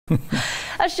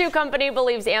A shoe company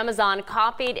believes Amazon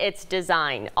copied its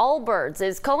design. Allbirds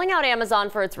is calling out Amazon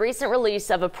for its recent release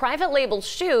of a private label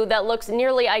shoe that looks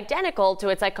nearly identical to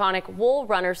its iconic Wool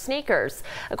Runner sneakers.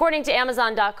 According to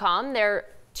Amazon.com, their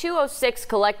 206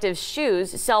 collective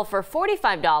shoes sell for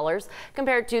 $45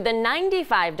 compared to the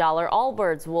 $95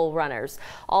 Allbirds Wool Runners.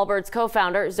 Allbirds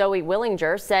co-founder Zoe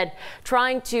Willinger said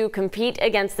trying to compete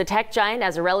against the tech giant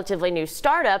as a relatively new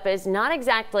startup is not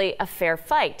exactly a fair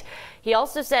fight. He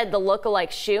also said the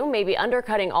look-alike shoe may be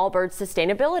undercutting Allbirds'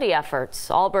 sustainability efforts.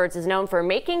 Allbirds is known for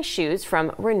making shoes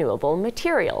from renewable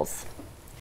materials.